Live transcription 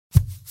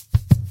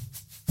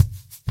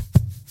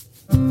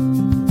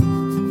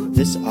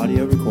This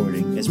audio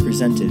recording is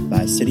presented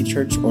by City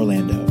Church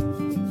Orlando.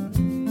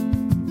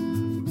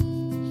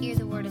 Hear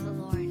the word of the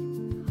Lord.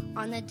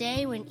 On the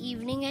day when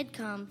evening had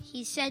come,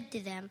 he said to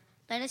them,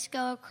 "Let us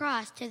go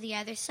across to the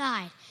other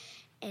side."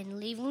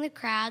 And leaving the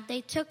crowd, they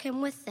took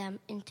him with them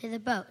into the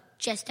boat,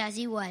 just as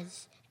he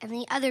was. And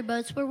the other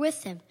boats were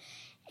with him.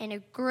 And a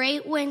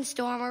great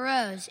windstorm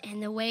arose,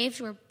 and the waves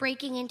were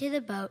breaking into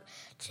the boat,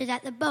 so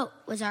that the boat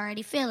was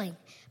already filling.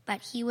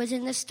 But he was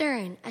in the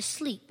stern,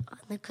 asleep on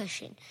the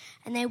cushion.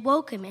 And they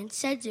woke him and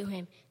said to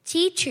him,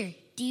 "Teacher,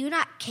 do you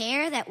not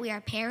care that we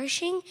are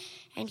perishing?"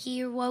 And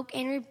he awoke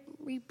and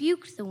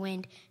rebuked the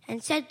wind,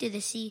 and said to the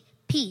sea,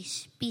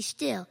 "Peace, be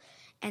still."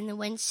 And the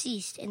wind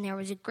ceased, and there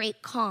was a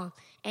great calm.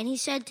 And he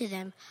said to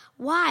them,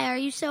 "Why are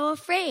you so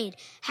afraid?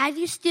 Have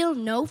you still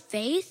no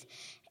faith?"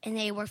 And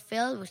they were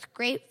filled with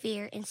great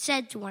fear, and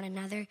said to one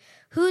another,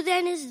 "Who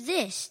then is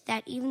this,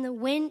 that even the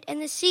wind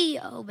and the sea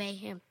obey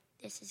him?"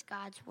 This is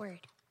God's word.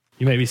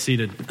 You may be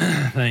seated.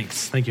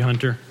 Thanks. Thank you,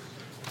 Hunter.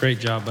 Great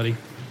job, buddy.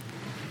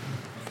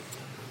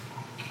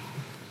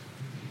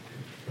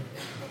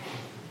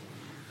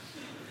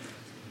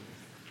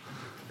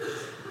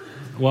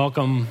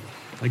 Welcome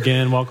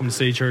again. Welcome to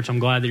City Church. I'm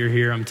glad that you're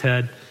here. I'm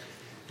Ted.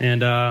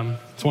 And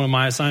it's one of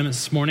my assignments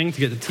this morning to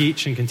get to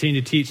teach and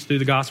continue to teach through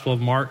the Gospel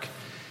of Mark.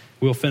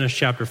 We'll finish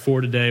chapter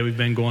 4 today. We've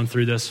been going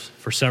through this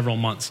for several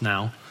months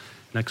now.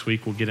 Next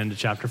week, we'll get into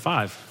chapter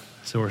 5.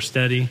 So we're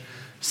steady,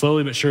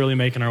 slowly but surely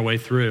making our way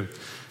through.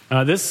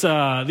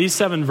 These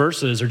 7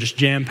 verses are just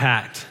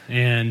jam-packed,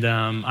 and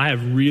I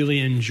have really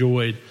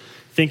enjoyed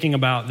thinking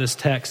about this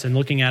text and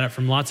looking at it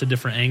from lots of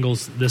different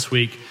angles this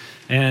week.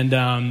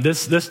 And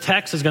this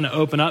text is going to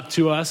open up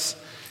to us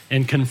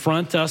and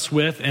confront us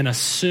with and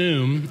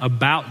assume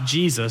about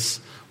Jesus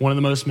one of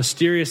the most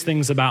mysterious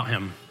things about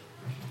him,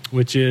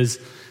 which is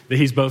that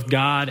he's both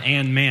God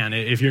and man.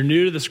 If you're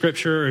new to the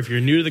scripture, or if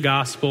you're new to the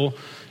gospel,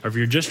 or if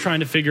you're just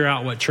trying to figure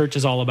out what church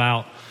is all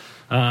about,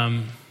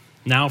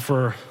 now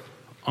for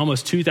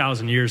almost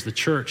 2,000 years, the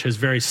church has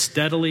very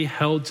steadily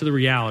held to the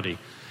reality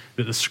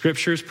that the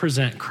scriptures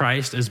present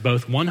Christ as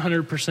both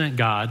 100%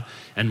 God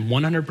and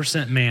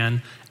 100%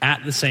 man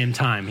at the same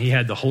time. He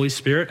had the Holy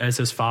Spirit as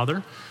his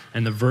father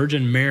and the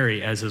Virgin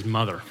Mary as his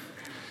mother.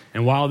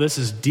 And while this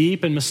is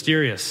deep and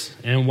mysterious,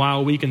 and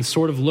while we can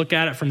sort of look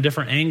at it from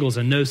different angles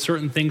and know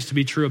certain things to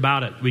be true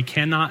about it, we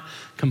cannot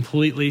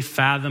completely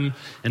fathom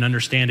and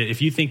understand it.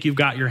 If you think you've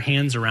got your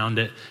hands around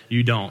it,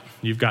 you don't.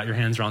 You've got your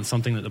hands around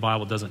something that the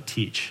Bible doesn't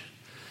teach.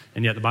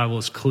 And yet the Bible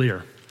is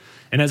clear.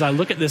 And as I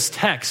look at this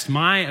text,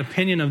 my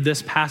opinion of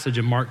this passage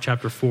in Mark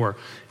chapter 4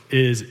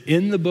 is,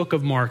 in the book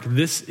of Mark,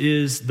 this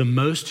is the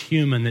most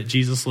human that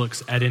Jesus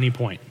looks at any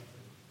point.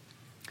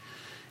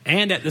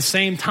 And at the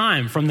same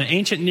time, from the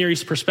ancient Near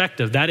East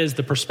perspective, that is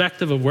the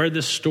perspective of where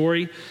this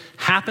story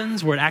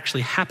happens, where it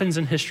actually happens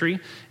in history,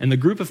 and the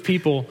group of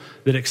people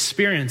that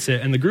experience it,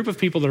 and the group of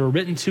people that are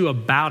written to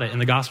about it in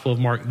the Gospel of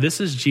Mark,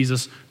 this is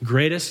Jesus'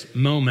 greatest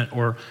moment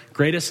or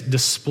greatest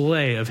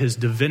display of his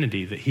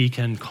divinity, that he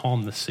can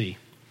calm the sea.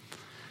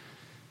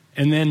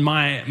 And then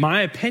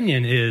my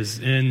opinion is,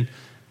 in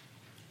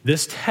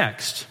this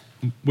text,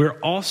 we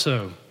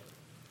also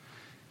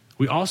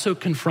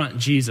confront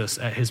Jesus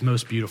at his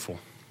most beautiful.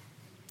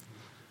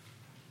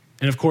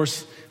 And of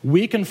course,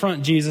 we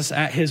confront Jesus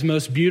at his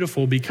most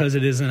beautiful because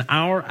it is in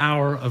our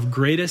hour of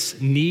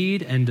greatest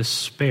need and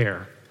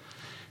despair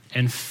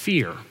and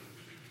fear.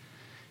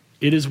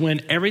 It is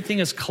when everything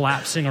is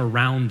collapsing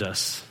around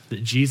us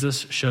that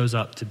Jesus shows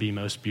up to be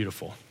most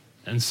beautiful.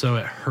 And so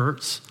it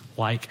hurts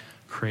like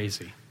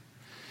crazy.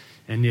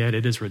 And yet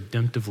it is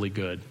redemptively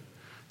good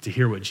to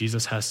hear what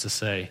Jesus has to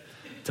say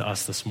to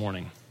us this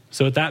morning.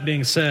 So with that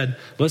being said,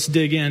 let's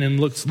dig in and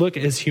let's look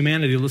at his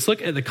humanity. Let's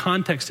look at the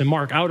context in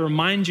Mark. I would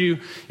remind you,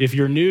 if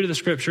you're new to the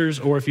scriptures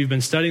or if you've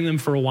been studying them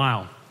for a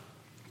while,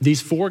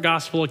 these 4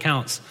 gospel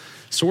accounts,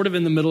 sort of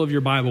in the middle of your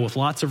Bible with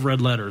lots of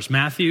red letters,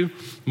 Matthew,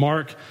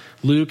 Mark,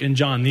 Luke, and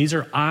John, these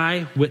are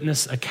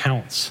eyewitness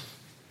accounts.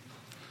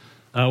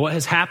 What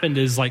has happened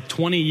is, like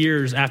 20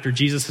 years after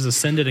Jesus has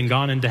ascended and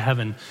gone into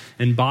heaven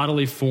in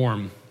bodily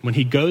form, when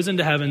he goes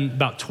into heaven,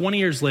 about 20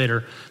 years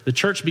later, the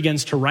church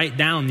begins to write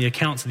down the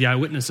accounts of the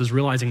eyewitnesses,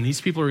 realizing these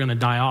people are going to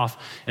die off.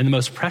 And the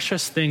most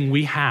precious thing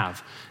we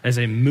have as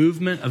a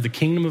movement of the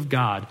kingdom of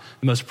God,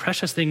 the most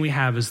precious thing we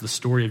have is the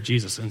story of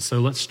Jesus. And so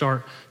let's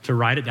start to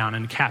write it down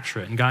and capture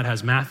it. And God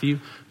has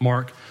Matthew,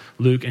 Mark,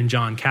 Luke, and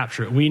John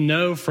capture it. We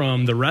know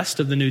from the rest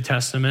of the New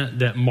Testament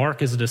that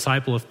Mark is a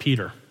disciple of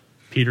Peter.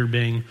 Peter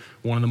being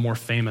one of the more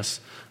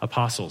famous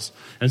apostles.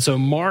 And so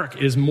Mark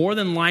more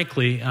than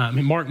likely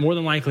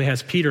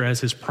has Peter as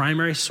his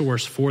primary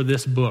source for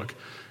this book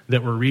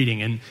that we're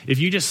reading. And if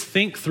you just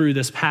think through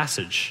this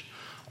passage,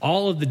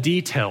 all of the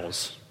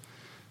details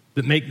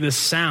that make this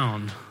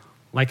sound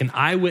like an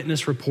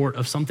eyewitness report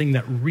of something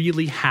that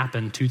really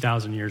happened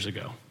 2,000 years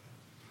ago.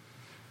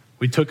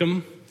 We took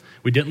them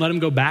We didn't let him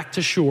go back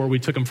to shore. We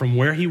took him from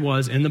where he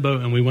was in the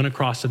boat and we went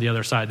across to the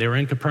other side. They were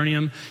in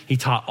Capernaum. He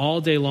taught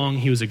all day long.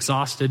 He was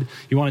exhausted.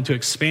 He wanted to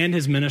expand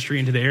his ministry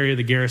into the area of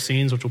the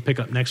Gerasenes, which we'll pick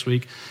up next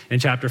week in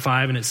chapter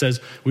 5. And it says,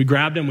 we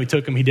grabbed him, we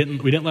took him. We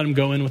didn't let him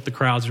go in with the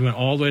crowds. We went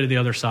all the way to the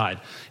other side.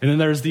 And then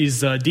there's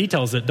these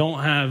details that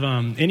don't have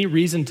any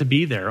reason to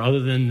be there other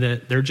than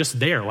that they're just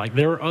there. Like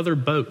there are other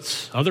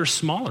boats, other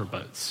smaller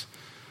boats.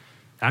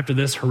 After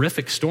this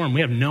horrific storm, we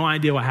have no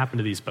idea what happened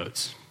to these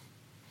boats.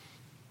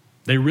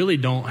 They really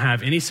don't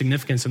have any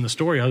significance in the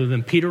story other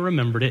than Peter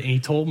remembered it and he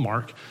told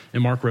Mark,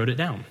 and Mark wrote it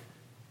down.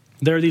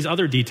 There are these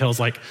other details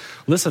like,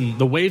 listen,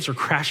 the waves are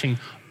crashing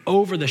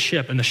over the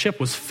ship and the ship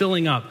was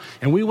filling up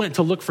and we went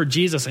to look for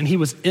Jesus and he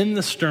was in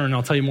the stern.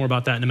 I'll tell you more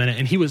about that in a minute.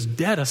 And he was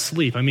dead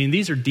asleep. I mean,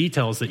 these are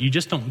details that you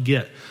just don't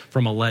get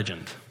from a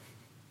legend.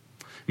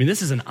 I mean,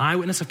 this is an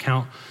eyewitness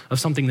account of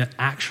something that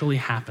actually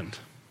happened.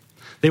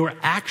 They were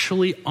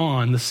actually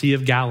on the Sea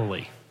of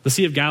Galilee. The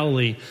Sea of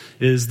Galilee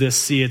is this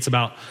sea. It's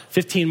about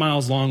 15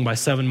 miles long by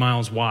 7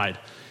 miles wide.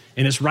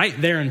 And it's right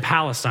there in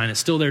Palestine. It's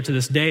still there to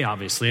this day,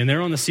 obviously. And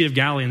they're on the Sea of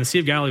Galilee. And the Sea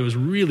of Galilee was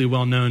really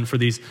well known for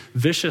these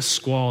vicious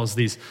squalls,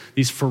 these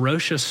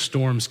ferocious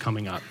storms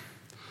coming up.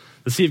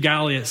 The Sea of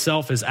Galilee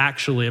itself is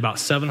actually about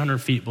 700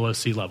 feet below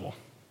sea level.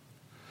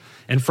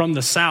 And from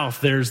the south,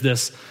 there's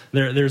this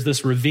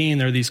ravine,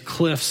 there are these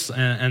cliffs,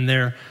 and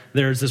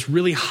there's this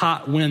really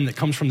hot wind that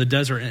comes from the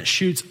desert, and it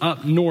shoots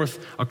up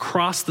north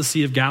across the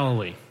Sea of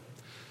Galilee.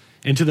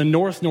 And to the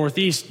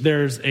northeast,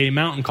 there's a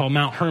mountain called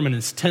Mount Hermon.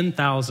 It's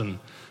 10,000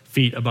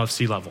 feet above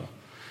sea level.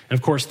 And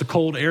of course, the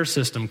cold air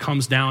system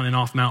comes down and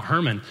off Mount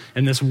Hermon.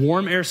 And this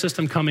warm air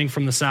system coming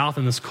from the south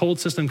and this cold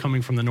system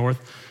coming from the north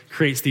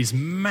creates these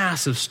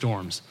massive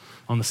storms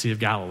on the Sea of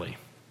Galilee.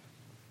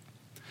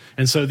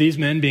 And so these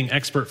men, being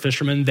expert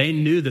fishermen, they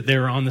knew that they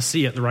were on the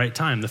sea at the right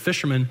time. The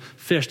fishermen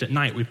fished at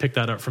night. We picked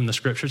that up from the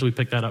scriptures. We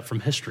picked that up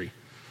from history.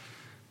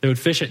 They would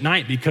fish at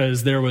night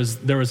because there was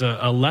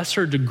a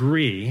lesser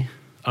degree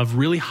of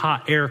really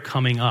hot air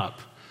coming up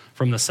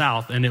from the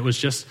south, and it was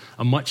just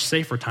a much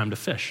safer time to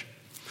fish.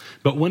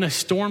 But when a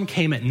storm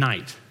came at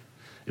night,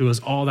 it was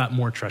all that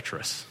more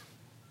treacherous.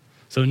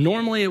 So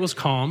normally it was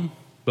calm,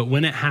 but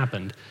when it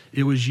happened,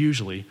 it was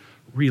usually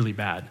really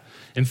bad.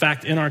 In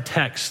fact, in our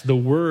text, the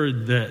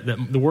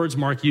words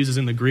Mark uses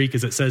in the Greek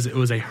is it says it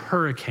was a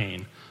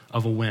hurricane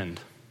of a wind.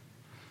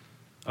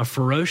 A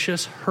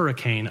ferocious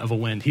hurricane of a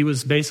wind. He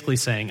was basically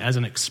saying, as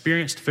an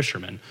experienced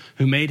fisherman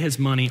who made his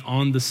money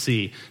on the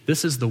sea,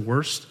 this is the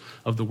worst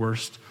of the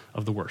worst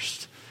of the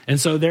worst. And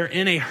so they're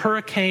in a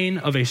hurricane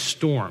of a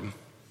storm,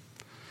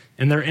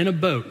 and they're in a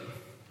boat.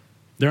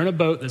 They're in a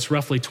boat that's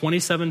roughly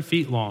 27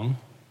 feet long,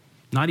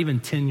 not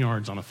even 10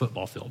 yards on a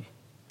football field.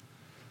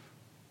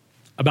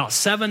 About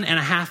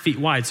 7.5 feet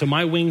wide. So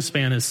my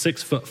wingspan is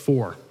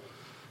 6'4".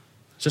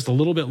 It's just a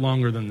little bit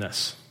longer than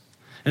this.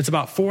 And it's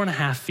about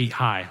 4.5 feet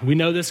high. We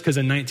know this because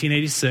in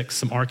 1986,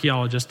 some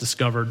archaeologists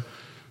discovered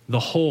the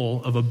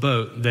hull of a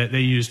boat that they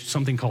used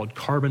something called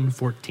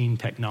carbon-14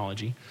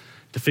 technology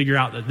to figure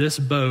out that this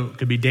boat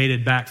could be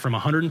dated back from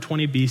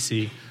 120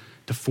 BC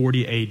to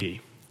 40 AD.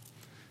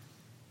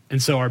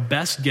 And so our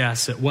best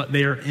guess at what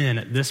they are in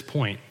at this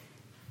point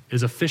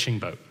is a fishing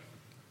boat.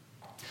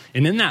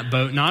 And in that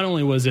boat, not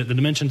only was it the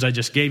dimensions I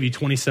just gave you,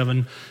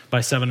 27 by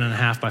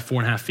 7.5 by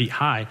 4.5 feet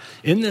high,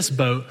 in this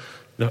boat,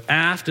 the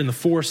aft and the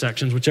fore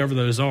sections, whichever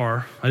those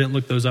are, I didn't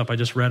look those up, I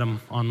just read them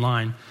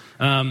online.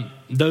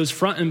 Those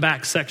front and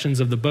back sections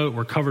of the boat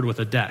were covered with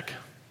a deck.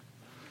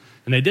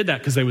 And they did that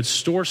because they would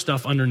store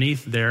stuff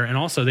underneath there, and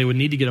also they would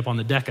need to get up on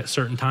the deck at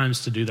certain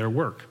times to do their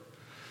work.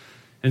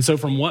 And so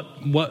from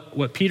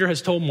what Peter has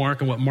told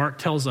Mark and what Mark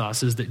tells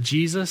us is that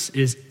Jesus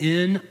is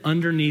in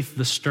underneath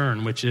the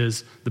stern, which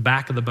is the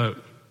back of the boat.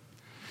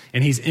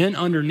 And he's in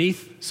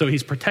underneath, so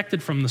he's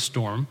protected from the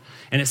storm.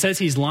 And it says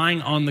he's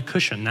lying on the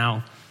cushion.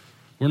 Now,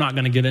 we're not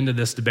going to get into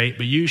this debate,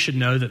 but you should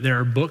know that there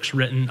are books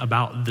written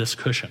about this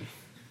cushion.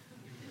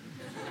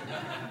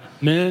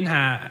 Women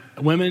have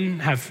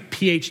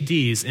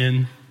PhDs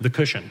in the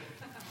cushion.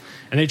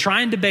 And they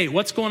try and debate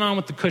what's going on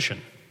with the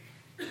cushion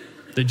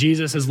that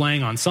Jesus is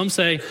laying on. Some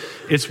say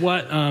it's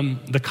what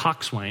the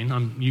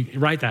coxswain, you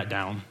write that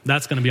down.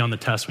 That's going to be on the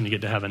test when you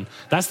get to heaven.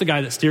 That's the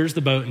guy that steers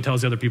the boat and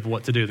tells the other people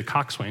what to do. The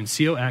coxswain,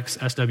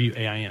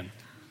 Coxswain.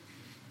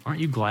 Aren't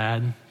you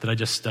glad that I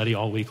just study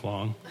all week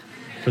long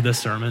for this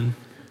sermon?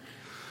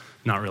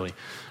 Not really.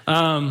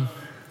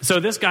 So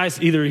this guy's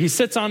either he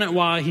sits on it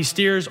while he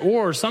steers,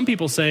 or some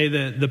people say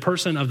that the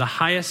person of the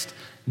highest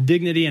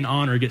dignity and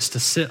honor gets to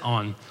sit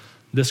on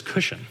this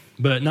cushion.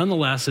 But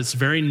nonetheless, it's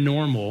very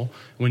normal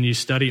when you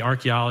study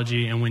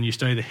archaeology and when you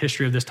study the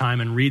history of this time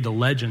and read the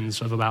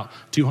legends of about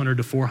 200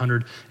 to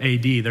 400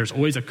 AD, there's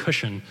always a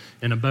cushion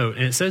in a boat.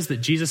 And it says that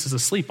Jesus is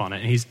asleep on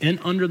it, and he's in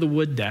under the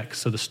wood deck,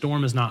 so the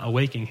storm is not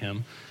awaking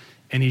him,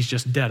 and he's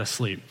just dead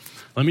asleep.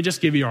 Let me just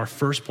give you our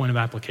first point of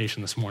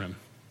application this morning.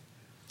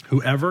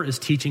 Whoever is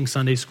teaching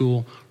Sunday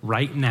school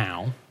right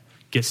now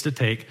gets to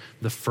take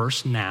the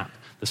first nap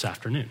this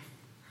afternoon.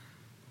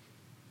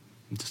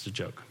 Just a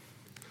joke.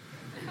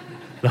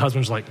 The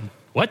husband's like,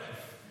 what?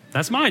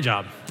 That's my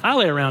job. I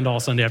lay around all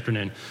Sunday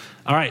afternoon.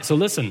 All right, so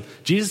listen,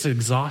 Jesus is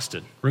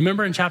exhausted.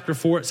 Remember in chapter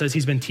 4, it says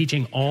he's been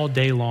teaching all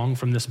day long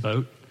from this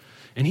boat,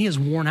 and he is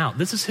worn out.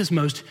 This is his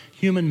most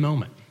human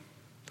moment.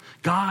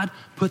 God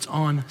puts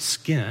on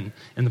skin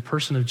in the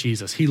person of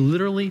Jesus. He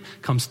literally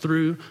comes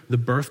through the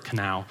birth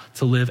canal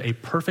to live a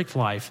perfect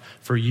life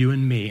for you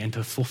and me and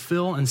to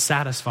fulfill and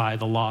satisfy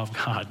the law of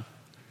God.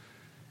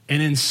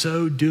 And in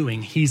so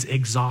doing, he's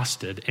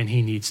exhausted and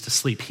he needs to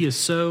sleep. He is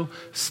so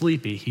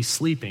sleepy, he's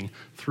sleeping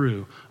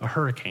through a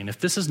hurricane. If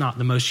this is not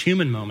the most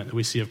human moment that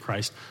we see of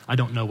Christ, I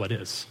don't know what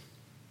is.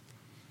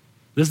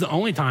 This is the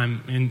only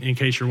time, in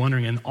case you're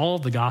wondering, in all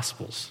of the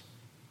Gospels,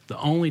 the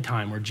only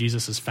time where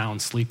Jesus is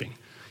found sleeping.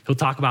 He'll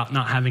talk about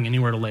not having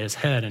anywhere to lay his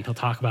head, and he'll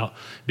talk about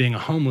being a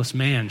homeless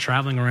man,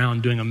 traveling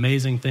around doing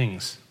amazing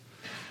things.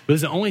 But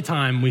it's the only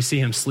time we see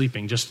him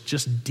sleeping,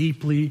 just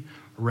deeply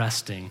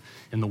resting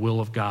in the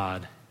will of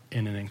God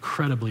in an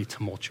incredibly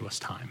tumultuous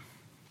time.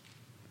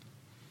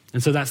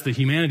 And so that's the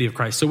humanity of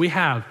Christ. So we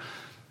have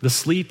the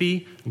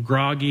sleepy,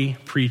 groggy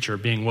preacher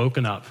being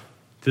woken up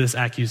to this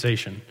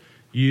accusation.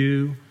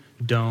 You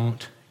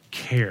don't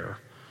care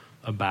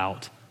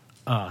about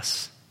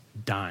us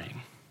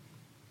dying.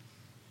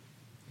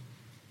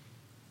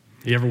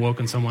 You ever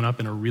woken someone up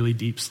in a really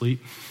deep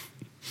sleep?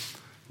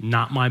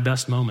 Not my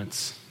best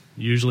moments.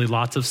 Usually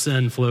lots of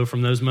sin flow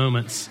from those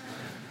moments.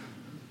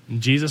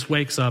 And Jesus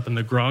wakes up and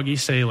the groggy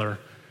sailor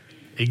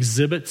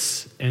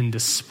exhibits and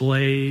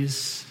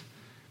displays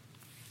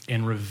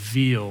and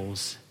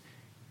reveals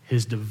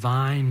his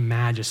divine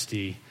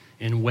majesty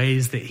in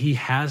ways that he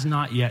has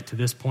not yet to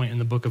this point in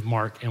the book of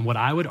Mark, and what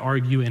I would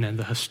argue in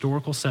the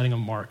historical setting of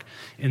Mark,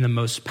 in the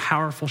most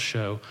powerful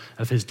show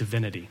of his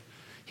divinity.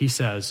 He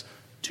says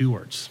 2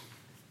 words: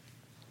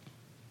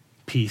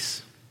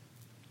 peace,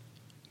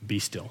 be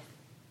still.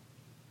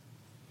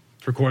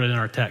 It's recorded in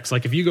our text.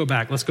 Like if you go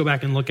back, let's go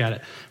back and look at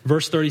it.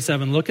 Verse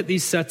 37, look at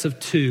these sets of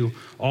 2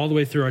 all the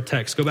way through our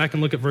text. Go back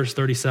and look at verse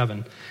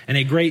 37. And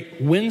a great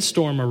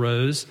windstorm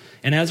arose,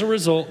 and as a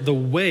result, the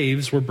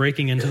waves were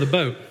breaking into the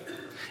boat.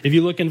 If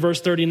you look in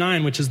verse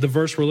 39, which is the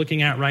verse we're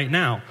looking at right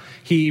now,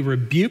 he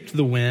rebuked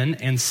the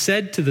wind and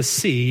said to the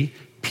sea,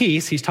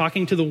 peace. He's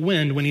talking to the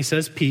wind when he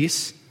says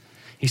peace.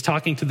 He's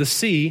talking to the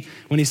sea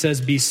when he says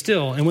be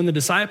still. And when the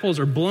disciples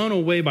are blown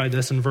away by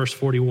this in verse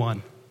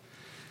 41,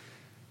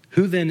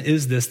 who then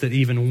is this that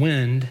even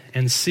wind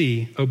and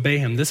sea obey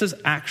him? This is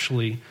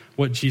actually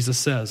what Jesus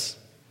says.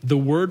 The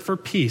word for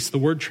peace, the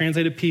word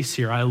translated peace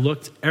here, I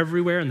looked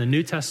everywhere in the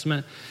New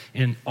Testament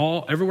and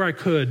everywhere I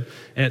could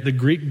at the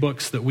Greek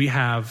books that we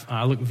have.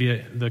 I looked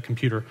via the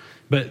computer,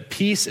 but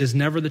peace is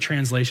never the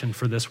translation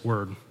for this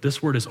word.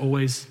 This word is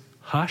always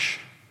hush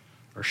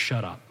or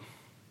shut up.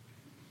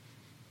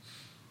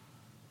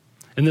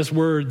 And this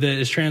word that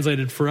is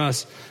translated for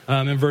us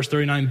in verse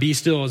 39, be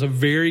still, is a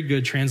very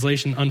good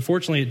translation.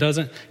 Unfortunately, it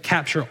doesn't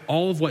capture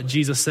all of what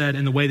Jesus said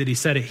in the way that he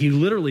said it. He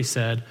literally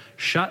said,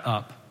 shut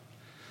up,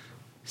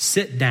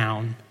 sit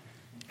down,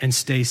 and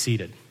stay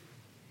seated.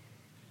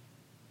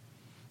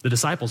 The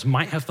disciples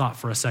might have thought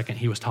for a second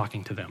he was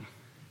talking to them.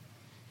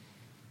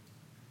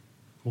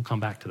 We'll come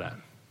back to that.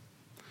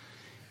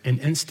 And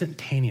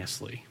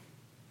instantaneously,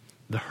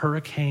 the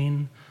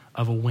hurricane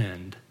of a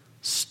wind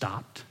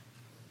stopped.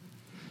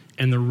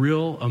 And the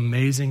real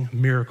amazing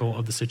miracle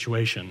of the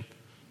situation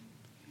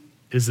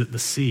is that the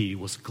sea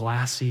was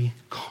glassy,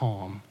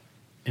 calm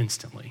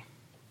instantly.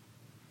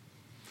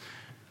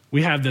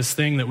 We have this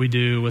thing that we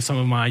do with some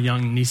of my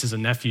young nieces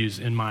and nephews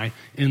in my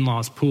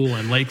in-laws' pool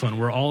in Lakeland,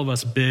 where all of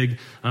us big,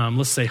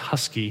 let's say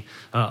husky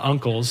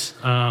uncles,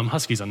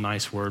 husky's a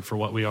nice word for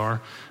what we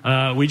are,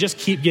 we just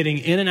keep getting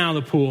in and out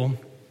of the pool.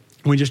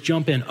 We just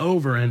jump in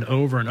over and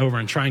over and over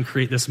and try and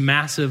create this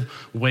massive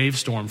wave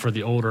storm for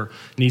the older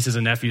nieces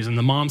and nephews. And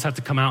the moms have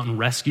to come out and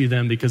rescue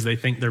them because they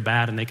think they're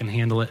bad and they can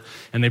handle it.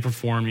 And they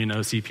perform,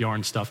 CPR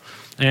and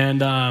stuff.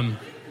 And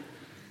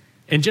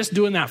just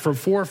doing that for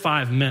 4 or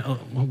 5 minutes.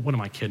 What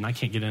am I kidding? I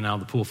can't get in and out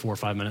of the pool 4 or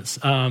 5 minutes.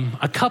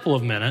 A couple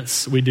of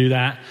minutes we do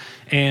that.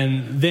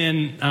 And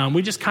then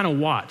we just kind of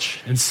watch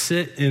and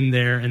sit in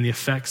there in the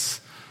effects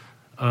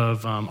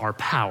of our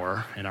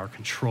power and our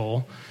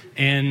control.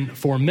 And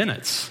for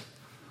minutes,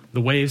 the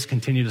waves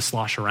continue to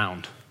slosh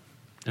around.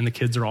 And the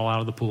kids are all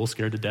out of the pool,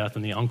 scared to death,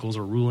 and the uncles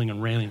are ruling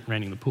and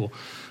raining the pool.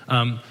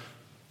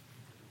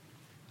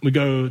 We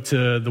go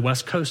to the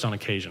West Coast on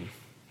occasion,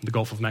 the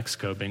Gulf of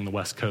Mexico being the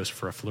West Coast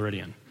for a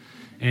Floridian.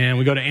 And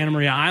we go to Anna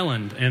Maria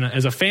Island. And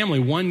as a family,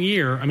 1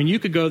 year, you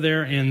could go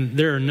there and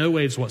there are no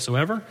waves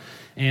whatsoever.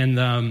 And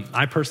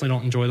I personally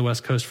don't enjoy the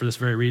West Coast for this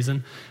very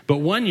reason. But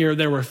 1 year,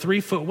 there were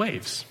 3-foot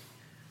waves.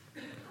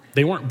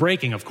 They weren't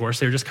breaking, of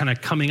course. They were just kind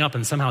of coming up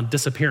and somehow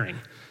disappearing.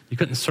 You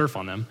couldn't surf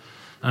on them.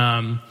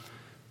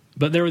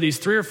 But there were these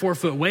 3 or 4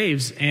 foot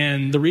waves,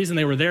 and the reason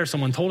they were there,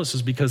 someone told us,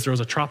 is because there was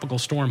a tropical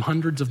storm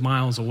hundreds of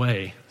miles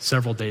away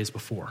several days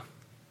before.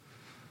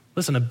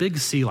 Listen, a big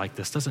sea like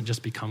this doesn't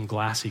just become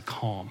glassy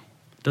calm.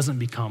 It doesn't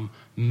become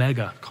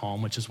mega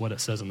calm, which is what it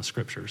says in the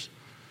scriptures,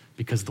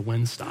 because the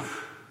wind stopped.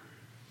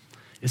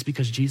 It's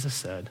because Jesus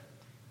said,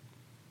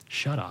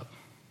 shut up,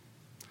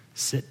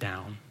 sit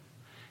down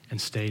and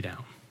stay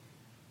down.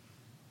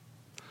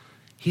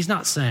 He's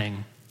not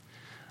saying,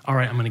 all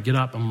right, I'm going to get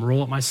up, I'm going to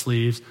roll up my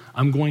sleeves,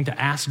 I'm going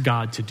to ask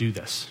God to do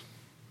this.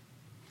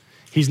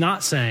 He's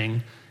not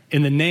saying,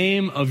 in the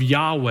name of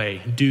Yahweh,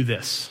 do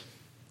this.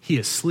 He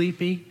is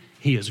sleepy,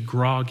 he is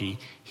groggy,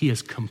 he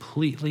is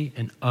completely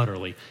and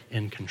utterly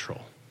in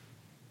control.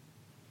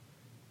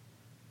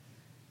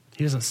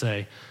 He doesn't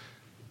say,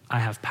 I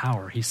have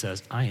power. He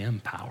says, I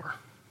am power.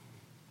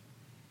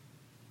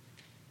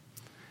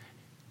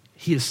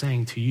 He is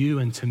saying to you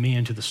and to me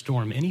and to the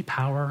storm, any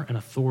power and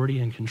authority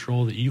and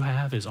control that you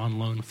have is on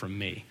loan from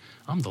me.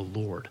 I'm the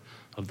Lord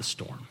of the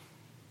storm.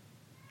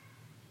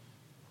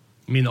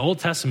 I mean, the Old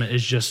Testament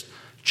is just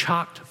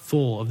chocked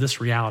full of this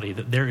reality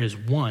that there is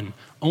one,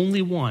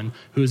 only one,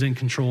 who is in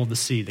control of the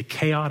sea, the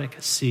chaotic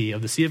sea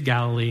of the Sea of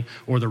Galilee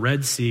or the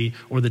Red Sea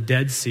or the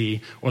Dead Sea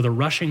or the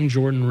rushing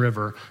Jordan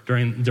River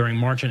during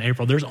March and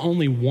April. There's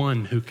only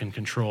one who can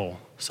control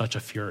such a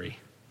fury,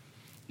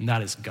 and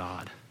that is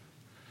God.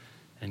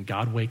 And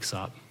God wakes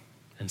up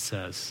and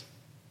says,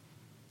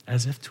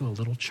 as if to a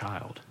little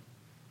child,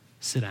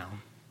 sit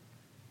down,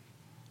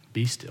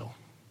 be still,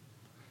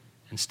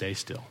 and stay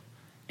still.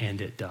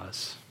 And it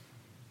does.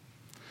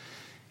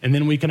 And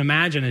then we can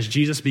imagine as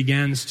Jesus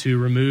begins to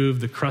remove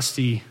the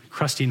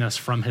crustiness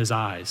from his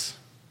eyes,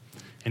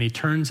 and he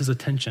turns his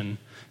attention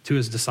to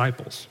his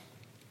disciples.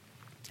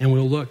 And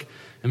we'll look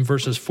in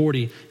verses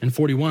 40 and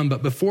 41.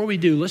 But before we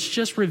do, let's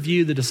just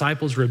review the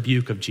disciples'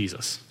 rebuke of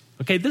Jesus.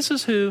 Okay, this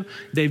is who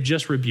they've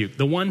just rebuked.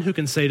 The one who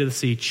can say to the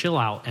sea, chill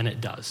out, and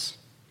it does.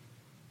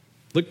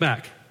 Look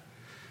back.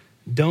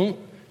 Don't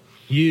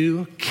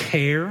you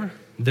care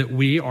that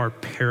we are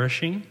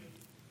perishing?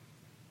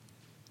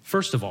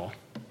 First of all,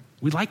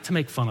 we like to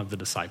make fun of the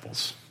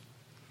disciples.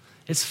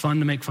 It's fun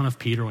to make fun of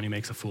Peter when he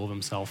makes a fool of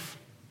himself.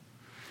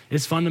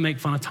 It's fun to make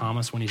fun of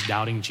Thomas when he's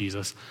doubting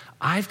Jesus.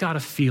 I've got a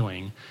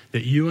feeling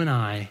that you and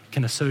I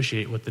can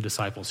associate with the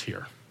disciples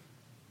here.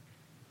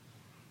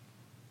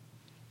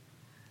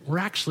 We're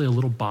actually I'm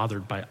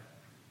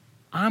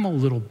a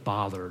little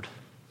bothered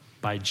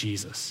by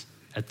Jesus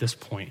at this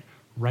point,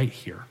 right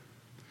here.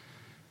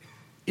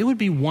 It would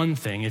be one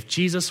thing if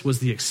Jesus was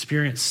the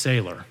experienced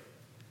sailor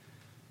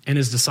and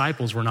his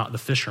disciples were not the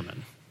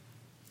fishermen,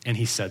 and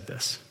he said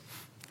this.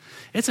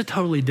 It's a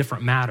totally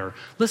different matter.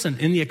 Listen,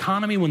 in the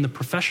economy, when the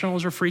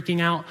professionals are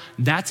freaking out,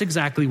 that's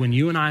exactly when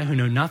you and I, who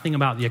know nothing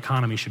about the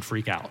economy, should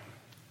freak out.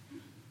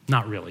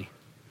 Not really.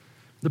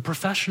 The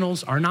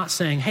professionals are not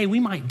saying, hey, we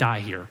might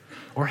die here,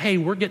 or hey,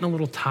 we're getting a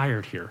little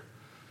tired here.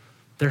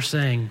 They're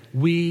saying,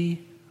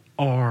 we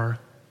are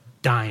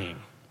dying.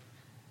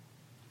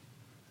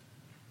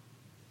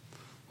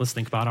 Let's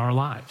think about our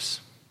lives.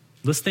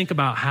 Let's think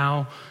about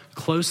how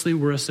closely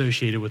we're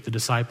associated with the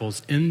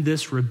disciples in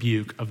this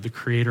rebuke of the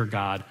Creator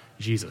God,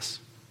 Jesus.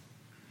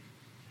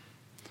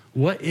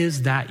 What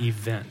is that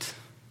event?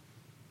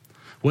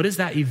 What is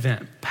that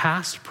event,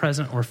 past,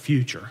 present, or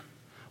future?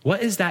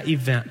 What is that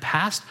event,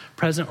 past,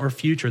 present, or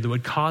future, that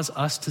would cause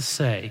us to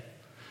say,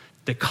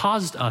 that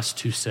caused us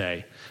to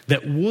say,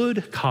 that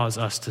would cause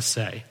us to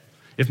say,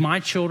 if my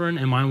children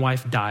and my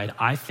wife died,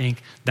 I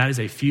think that is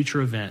a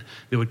future event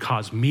that would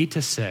cause me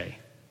to say,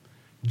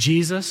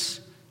 Jesus,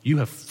 you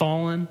have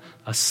fallen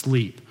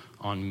asleep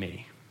on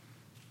me,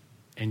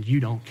 and you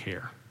don't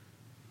care.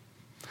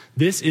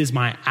 This is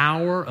my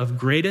hour of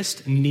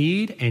greatest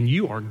need, and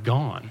you are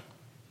gone.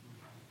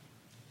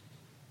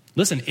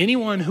 Listen,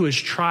 anyone who has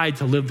tried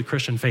to live the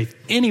Christian faith,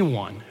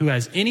 anyone who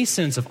has any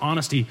sense of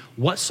honesty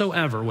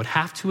whatsoever would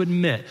have to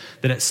admit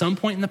that at some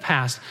point in the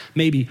past,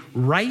 maybe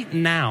right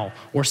now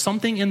or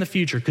something in the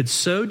future could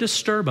so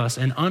disturb us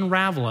and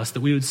unravel us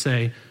that we would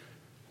say,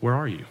 where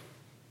are you?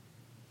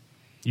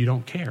 You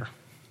don't care.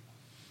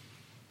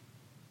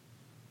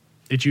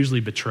 It's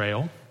usually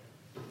betrayal.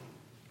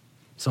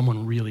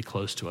 Someone really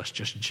close to us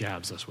just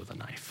jabs us with a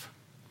knife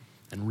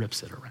and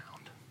rips it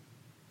around.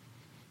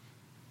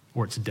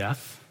 Or it's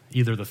death.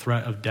 Either the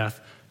threat of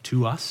death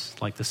to us,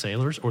 like the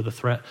sailors, or the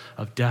threat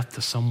of death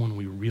to someone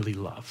we really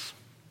love.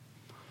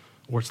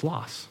 Or it's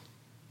loss.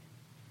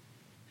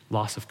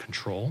 Loss of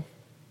control,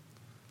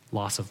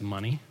 loss of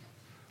money,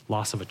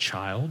 loss of a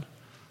child,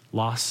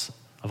 loss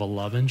of a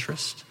love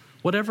interest.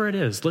 Whatever it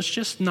is, let's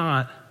just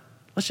not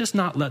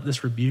let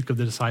this rebuke of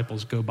the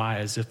disciples go by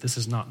as if this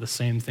is not the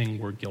same thing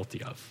we're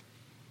guilty of.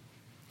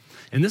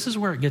 And this is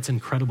where it gets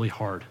incredibly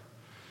hard.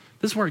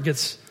 This is where it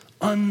gets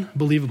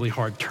unbelievably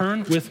hard.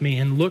 Turn with me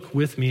and look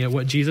with me at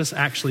what Jesus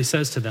actually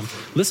says to them.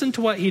 Listen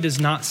to what he does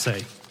not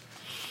say.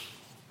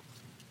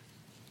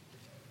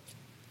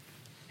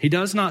 He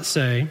does not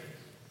say,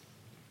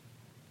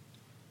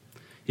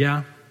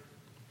 yeah,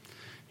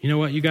 you know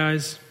what, you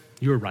guys,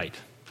 you were right.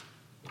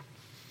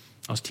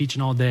 I was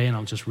teaching all day and I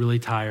was just really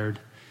tired.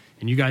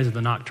 And you guys are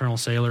the nocturnal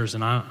sailors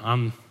and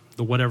I'm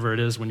the whatever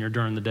it is when you're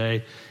during the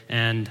day.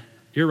 And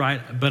you're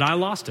right, but I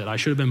lost it. I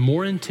should have been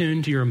more in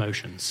tune to your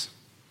emotions.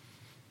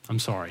 I'm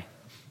sorry.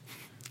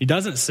 He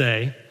does not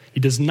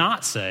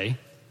say, I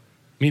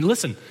mean,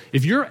 listen,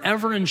 if you're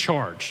ever in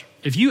charge,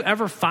 if you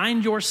ever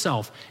find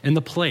yourself in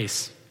the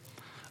place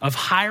of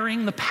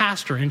hiring the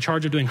pastor in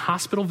charge of doing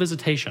hospital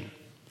visitation,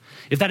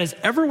 if that is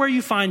ever where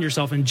you find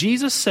yourself and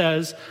Jesus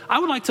says, I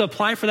would like to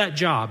apply for that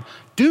job,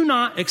 do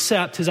not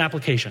accept his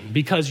application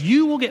because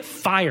you will get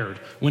fired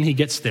when he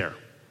gets there.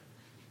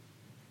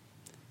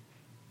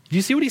 Do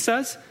you see what he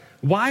says?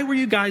 Why were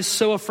you guys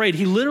so afraid?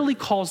 He literally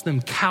calls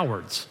them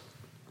cowards.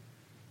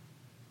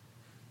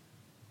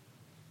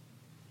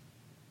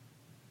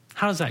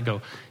 How does that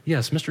go?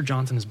 Yes, Mr.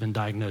 Johnson has been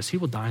diagnosed. He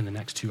will die in the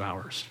next 2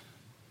 hours.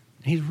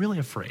 And he's really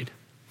afraid.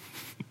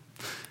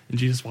 And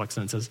Jesus walks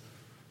in and says,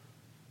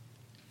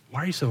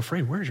 why are you so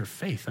afraid? Where's your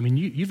faith? I mean,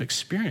 you've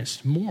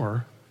experienced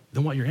more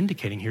than what you're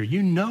indicating here.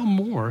 You know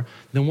more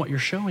than what you're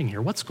showing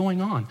here. What's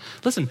going on?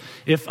 Listen,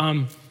 if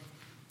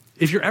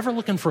you're ever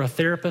looking for a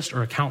therapist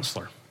or a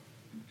counselor,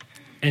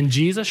 and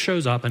Jesus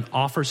shows up and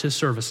offers his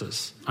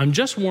services, I'm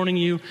just warning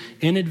you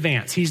in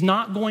advance. He's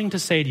not going to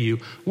say to you,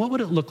 what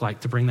would it look like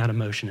to bring that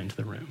emotion into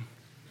the room?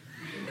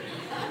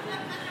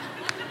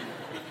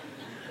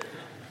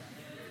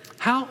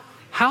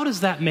 How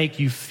does that make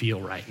you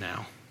feel right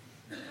now?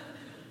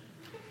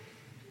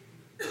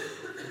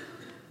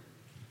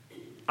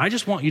 I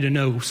just want you to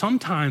know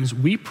sometimes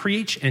we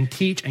preach and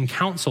teach and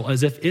counsel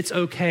as if it's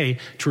okay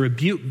to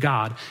rebuke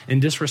God and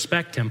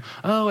disrespect him.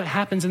 Oh, it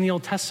happens in the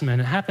Old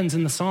Testament. It happens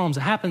in the Psalms.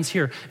 It happens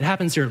here. It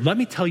happens here. Let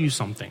me tell you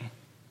something.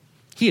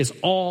 He is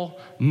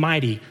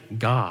Almighty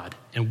God,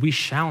 and we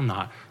shall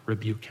not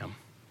rebuke him.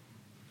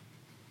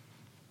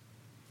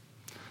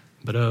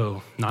 But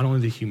not only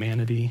the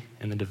humanity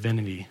and the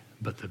divinity,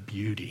 but the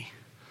beauty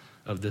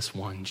of this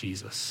one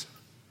Jesus.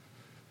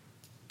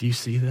 Do you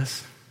see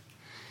this?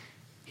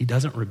 He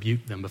doesn't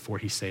rebuke them before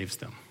he saves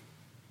them.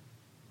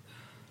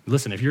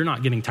 Listen, if you're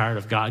not getting tired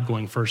of God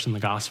going first in the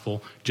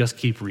gospel, just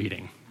keep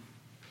reading.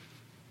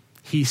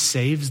 He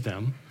saves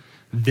them,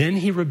 then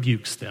he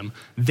rebukes them.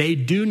 They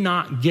do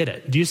not get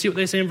it. Do you see what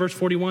they say in verse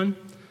 41?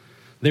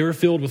 They were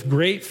filled with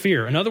great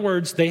fear. In other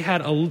words, they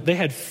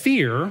had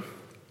fear,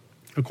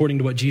 according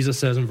to what Jesus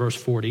says in verse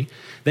 40.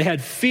 They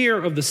had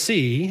fear of the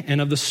sea and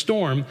of the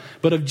storm,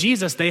 but of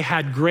Jesus they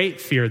had great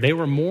fear. They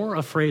were more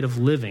afraid of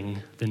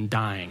living than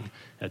dying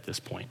at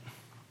this point.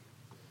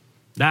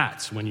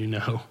 That's when you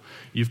know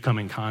you've come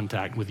in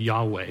contact with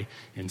Yahweh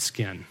in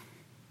skin.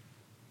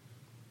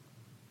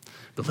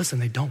 But listen,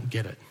 they don't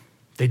get it.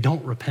 They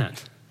don't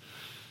repent.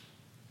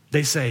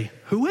 They say,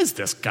 who is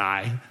this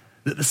guy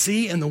that the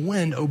sea and the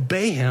wind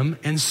obey him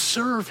and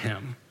serve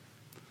him?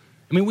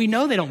 I mean, we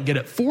know they don't get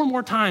it. 4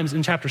 more times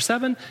in chapter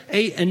 7,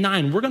 8, and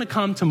 9, we're going to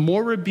come to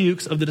more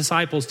rebukes of the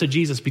disciples to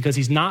Jesus because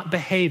he's not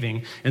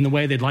behaving in the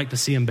way they'd like to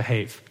see him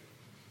behave.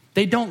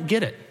 They don't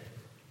get it.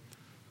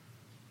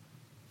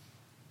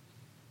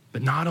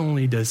 But not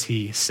only does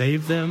he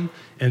save them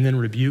and then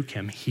rebuke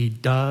him, he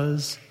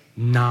does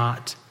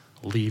not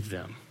leave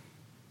them.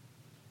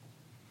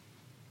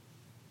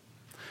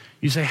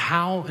 You say,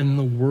 how in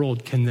the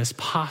world can this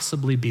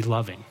possibly be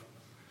loving?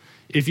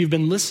 If you've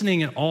been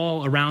listening at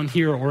all around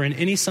here or in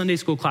any Sunday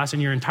school class in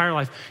your entire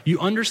life, you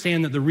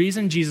understand that the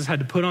reason Jesus had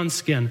to put on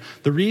skin,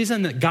 the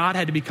reason that God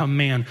had to become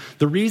man,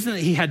 the reason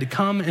that he had to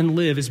come and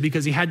live is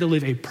because he had to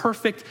live a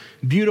perfect,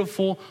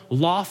 beautiful,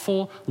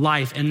 lawful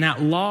life. And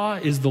that law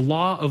is the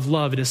law of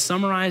love. It is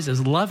summarized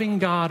as loving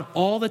God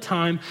all the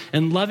time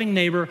and loving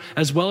neighbor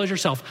as well as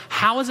yourself.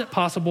 How is it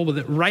possible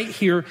that right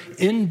here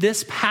in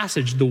this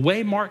passage, the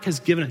way Mark has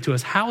given it to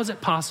us, how is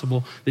it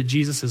possible that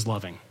Jesus is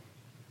loving?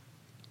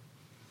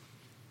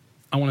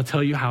 I want to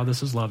tell you how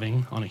this is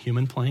loving on a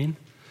human plane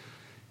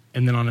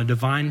and then on a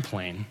divine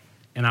plane.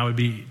 And I would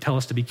tell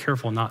us to be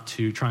careful not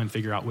to try and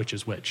figure out which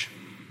is which.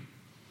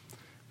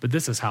 But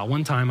this is how.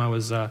 One time I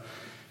was, I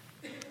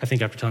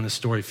think after telling this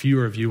story,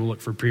 fewer of you will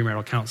look for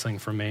premarital counseling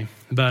from me.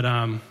 But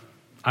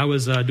I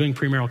was doing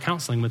premarital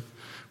counseling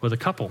with a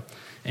couple.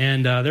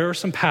 And there were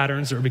some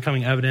patterns that were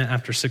becoming evident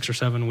after 6 or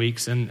 7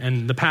 weeks.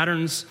 And the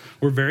patterns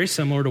were very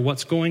similar to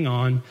what's going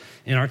on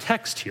in our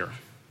text here.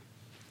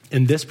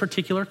 In this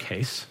particular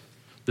case,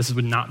 this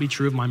would not be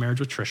true of my marriage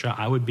with Trisha.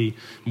 I would be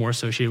more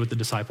associated with the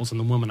disciples and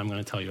the woman I'm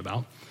going to tell you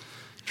about.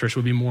 Trisha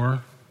would be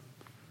more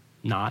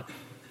not.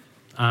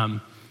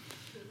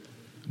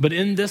 But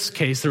in this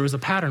case, there was a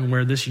pattern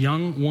where this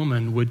young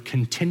woman would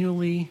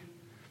continually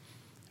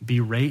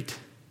berate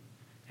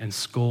and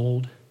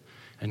scold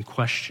and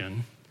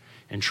question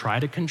and try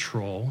to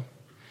control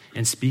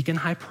and speak in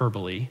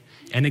hyperbole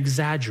and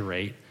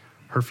exaggerate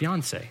her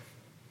fiance.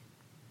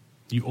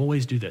 You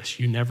always do this.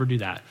 You never do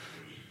that.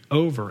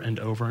 Over and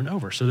over and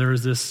over. So there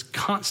is this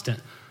constant,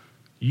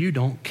 you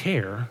don't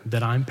care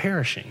that I'm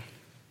perishing.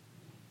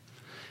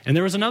 And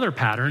there was another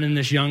pattern in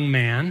this young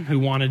man who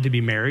wanted to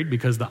be married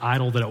because the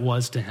idol that it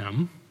was to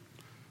him,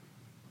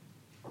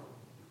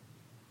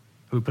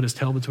 who would put his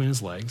tail between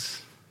his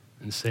legs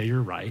and say,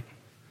 you're right,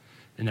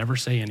 and never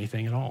say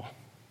anything at all.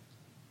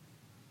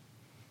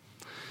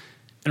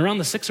 And around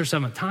the 6th or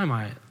 7th time,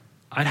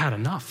 I'd had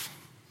enough.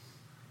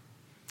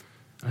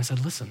 And I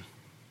said, listen.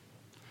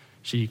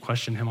 She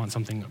questioned him on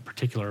something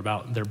particular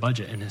about their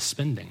budget and his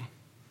spending.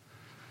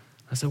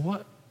 I said,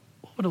 what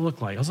would it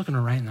look like? I was looking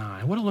her right in the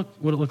eye. What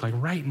would it look like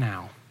right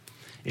now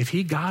if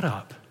he got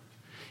up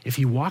if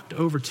he walked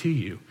over to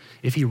you,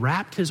 if he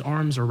wrapped his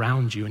arms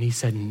around you and he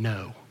said,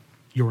 no,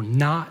 you're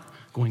not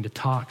going to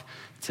talk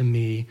to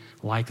me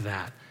like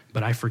that,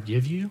 but I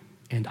forgive you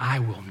and I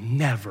will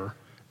never,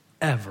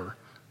 ever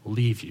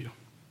leave you.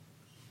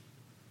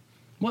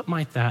 What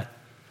might that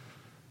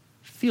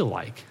feel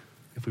like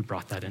if we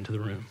brought that into the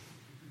room?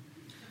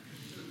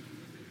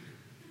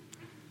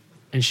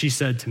 And she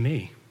said to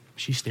me,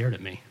 she stared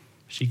at me,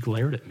 she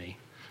glared at me.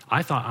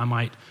 I thought I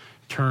might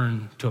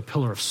turn to a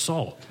pillar of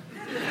salt,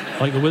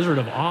 like the Wizard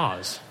of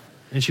Oz.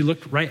 And she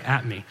looked right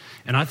at me,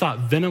 and I thought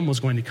venom was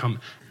going to come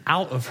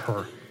out of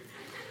her.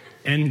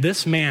 And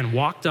this man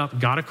walked up,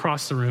 got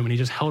across the room, and he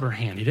just held her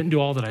hand. He didn't do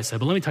all that I said,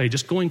 but let me tell you,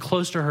 just going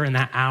close to her in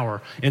that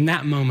hour, in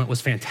that moment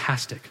was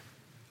fantastic.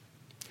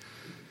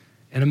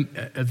 And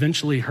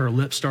eventually her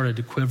lips started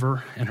to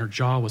quiver, and her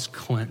jaw was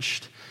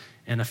clenched,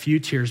 and a few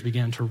tears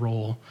began to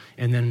roll,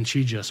 and then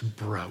she just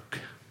broke.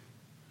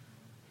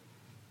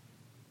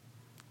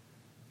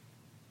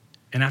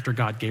 And after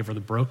God gave her the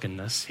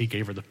brokenness, he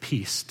gave her the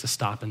peace to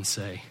stop and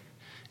say,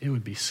 it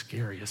would be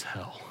scary as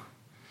hell,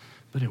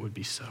 but it would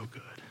be so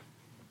good.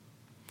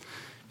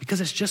 Because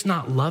it's just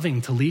not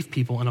loving to leave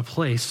people in a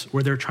place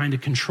where they're trying to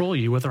control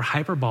you with their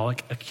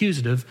hyperbolic,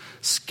 accusative,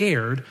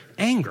 scared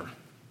anger.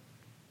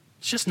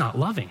 It's just not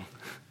loving.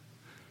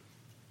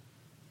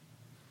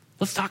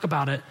 Let's talk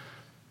about it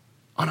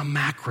on a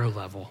macro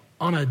level,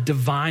 on a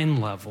divine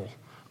level,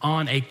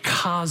 on a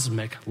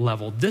cosmic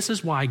level. This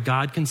is why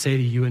God can say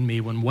to you and me,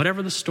 when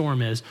whatever the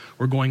storm is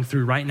we're going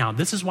through right now,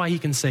 this is why he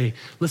can say,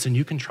 listen,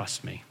 you can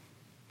trust me.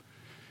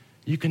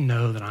 You can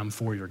know that I'm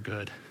for your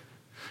good.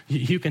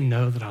 You can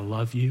know that I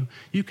love you.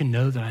 You can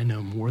know that I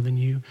know more than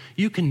you.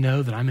 You can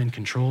know that I'm in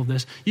control of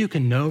this. You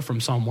can know from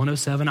Psalm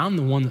 107, I'm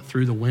the one that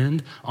threw the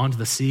wind onto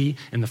the sea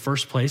in the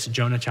first place,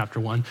 Jonah chapter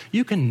 1.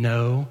 You can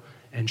know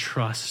and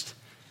trust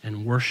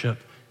and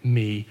worship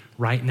me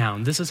right now.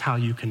 And this is how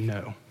you can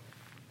know.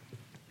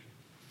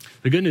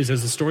 The good news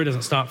is the story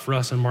doesn't stop for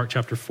us in Mark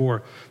chapter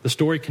 4. The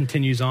story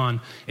continues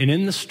on. And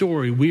in the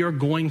story, we're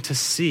going to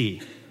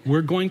see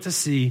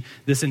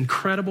this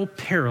incredible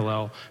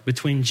parallel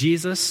between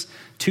Jesus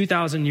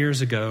 2,000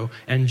 years ago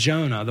and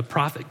Jonah, the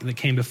prophet that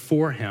came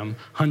before him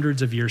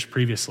hundreds of years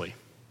previously.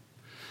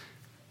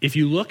 If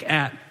you look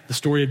at the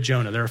story of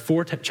Jonah, there are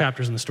 4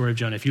 chapters in the story of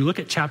Jonah. If you look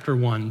at chapter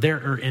 1, there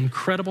are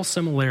incredible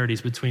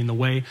similarities between the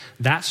way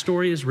that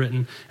story is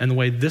written and the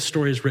way this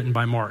story is written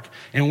by Mark.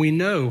 And we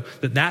know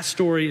that that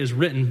story is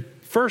written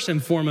first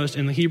and foremost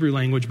in the Hebrew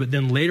language, but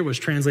then later was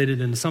translated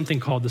into something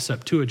called the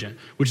Septuagint,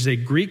 which is a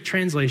Greek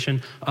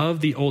translation of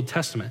the Old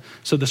Testament.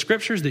 So the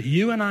scriptures that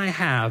you and I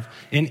have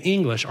in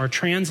English are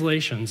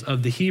translations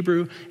of the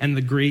Hebrew and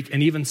the Greek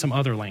and even some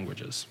other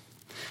languages.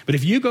 But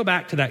if you go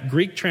back to that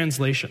Greek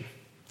translation,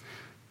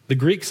 the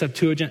Greek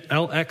Septuagint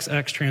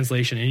LXX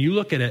translation, and you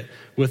look at it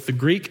with the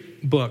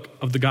Greek book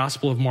of the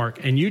Gospel of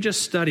Mark, and you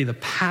just study the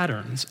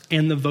patterns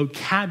and the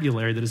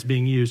vocabulary that is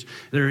being used,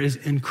 there is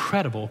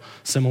incredible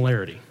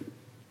similarity.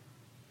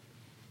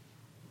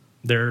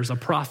 There's a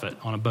prophet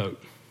on a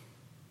boat.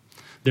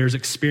 There's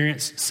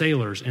experienced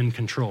sailors in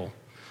control.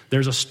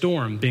 There's a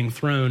storm being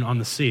thrown on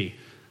the sea.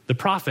 The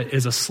prophet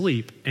is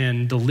asleep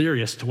and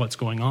delirious to what's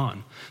going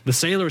on. The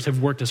sailors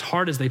have worked as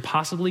hard as they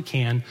possibly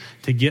can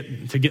to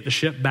get the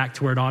ship back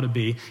to where it ought to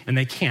be, and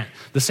they can't.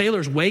 The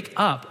sailors wake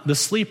up the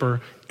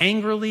sleeper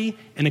angrily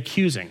and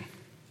accusing.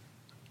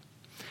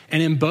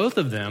 And in both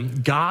of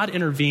them, God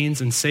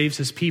intervenes and saves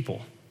his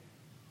people.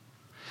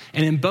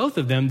 And in both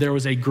of them, there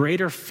was a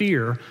greater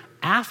fear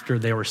after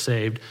they were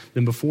saved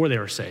than before they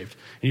were saved.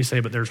 And you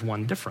say, but there's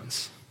one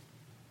difference.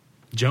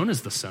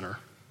 Jonah's the sinner.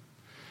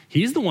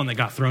 He's the one that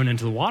got thrown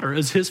into the water. It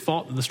was his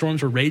fault that the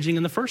storms were raging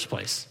in the first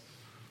place.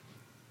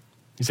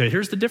 You say,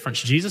 here's the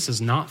difference. Jesus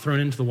is not thrown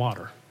into the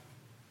water.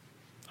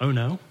 Oh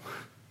no.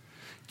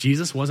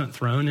 Jesus wasn't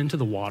thrown into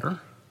the water.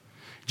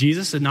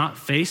 Jesus did not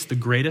face the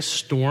greatest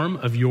storm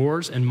of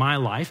yours and my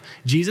life.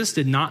 Jesus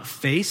did not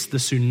face the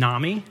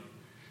tsunami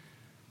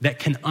that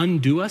can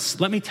undo us.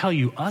 Let me tell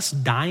you, us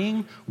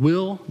dying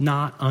will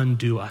not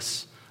undo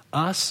us.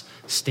 Us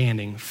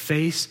standing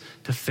face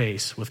to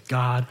face with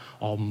God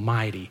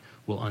Almighty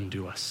will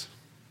undo us.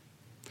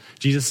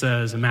 Jesus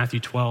says in Matthew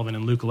 12 and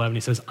in Luke 11,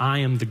 he says, I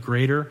am the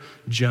greater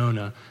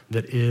Jonah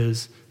that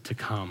is to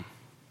come.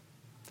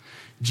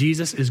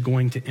 Jesus is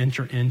going to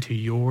enter into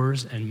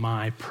yours and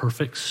my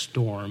perfect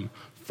storm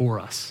for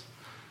us.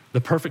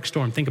 The perfect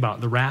storm, think about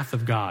it, the wrath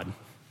of God.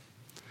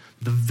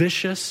 The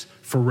vicious,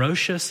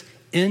 ferocious,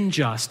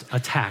 unjust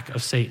attack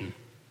of Satan.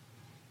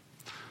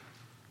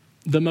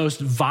 The most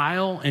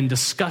vile and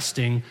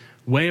disgusting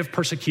way of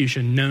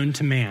persecution known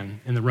to man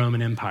in the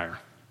Roman Empire.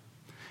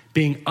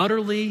 Being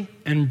utterly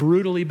and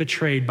brutally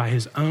betrayed by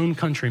his own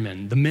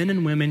countrymen, the men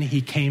and women he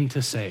came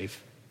to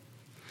save.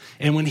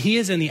 And when he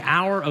is in the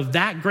hour of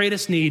that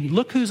greatest need,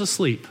 look who's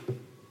asleep.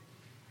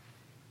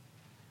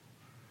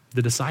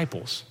 The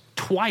disciples.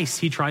 Twice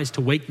he tries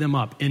to wake them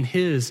up in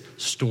his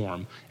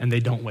storm, and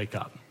they don't wake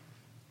up.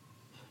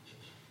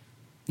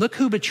 Look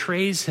who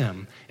betrays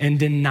him and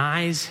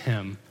denies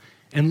him.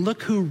 And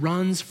look who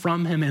runs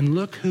from him, and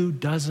look who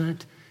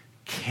doesn't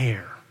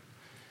care.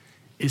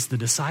 It's the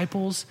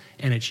disciples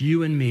and it's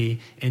you and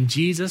me. And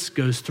Jesus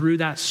goes through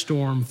that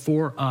storm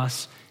for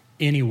us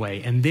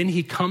anyway. And then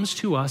he comes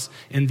to us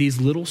in these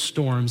little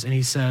storms and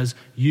he says,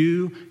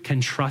 you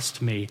can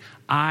trust me.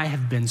 I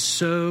have been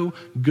so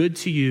good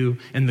to you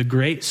in the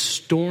great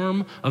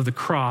storm of the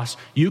cross.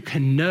 You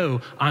can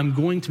know I'm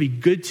going to be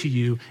good to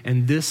you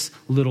in this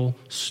little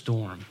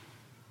storm.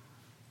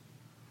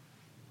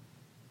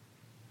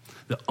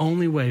 The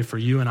only way for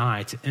you and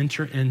I to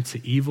enter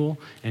into evil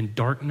and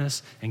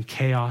darkness and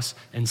chaos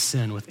and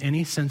sin with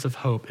any sense of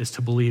hope is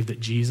to believe that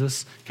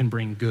Jesus can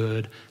bring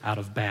good out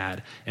of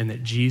bad and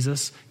that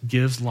Jesus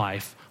gives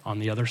life on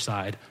the other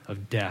side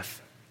of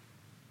death.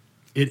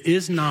 It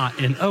is not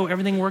in,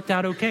 everything worked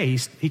out okay.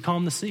 He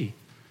calmed the sea.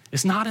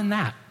 It's not in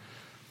that.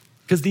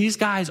 Because these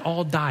guys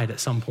all died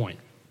at some point.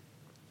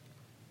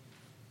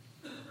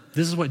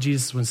 This is what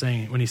Jesus was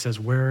saying when he says,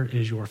 where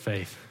is your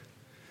faith?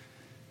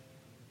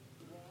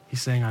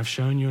 He's saying, I've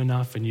shown you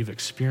enough and you've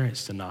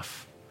experienced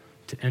enough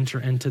to enter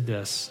into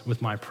this with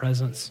my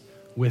presence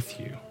with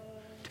you,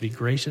 to be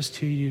gracious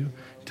to you,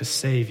 to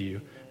save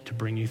you, to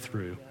bring you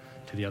through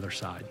to the other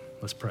side.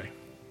 Let's pray.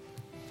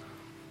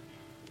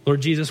 Lord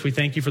Jesus, we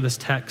thank you for this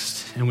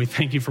text and we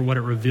thank you for what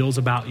it reveals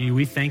about you.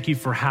 We thank you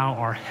for how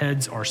our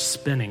heads are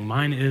spinning.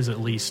 Mine is at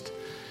least.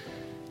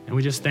 And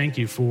we just thank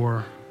you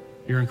for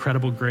your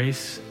incredible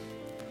grace,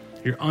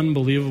 your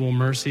unbelievable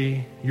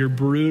mercy, your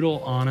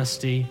brutal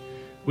honesty.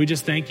 We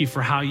just thank you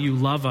for how you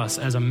love us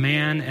as a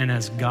man and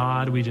as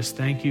God. We just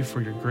thank you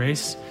for your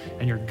grace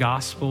and your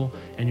gospel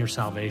and your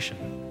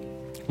salvation.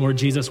 Lord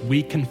Jesus,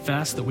 we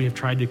confess that we have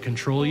tried to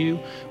control you.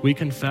 We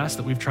confess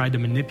that we've tried to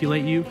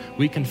manipulate you.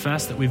 We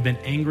confess that we've been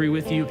angry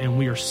with you, and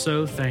we are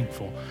so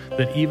thankful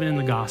that even in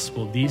the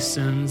gospel, these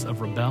sins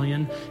of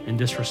rebellion and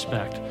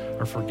disrespect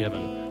are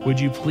forgiven. Would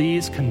you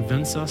please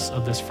convince us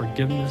of this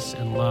forgiveness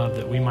and love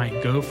that we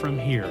might go from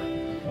here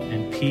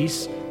in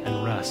peace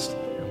and rest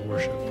and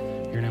worship.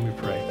 In your name we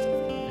pray.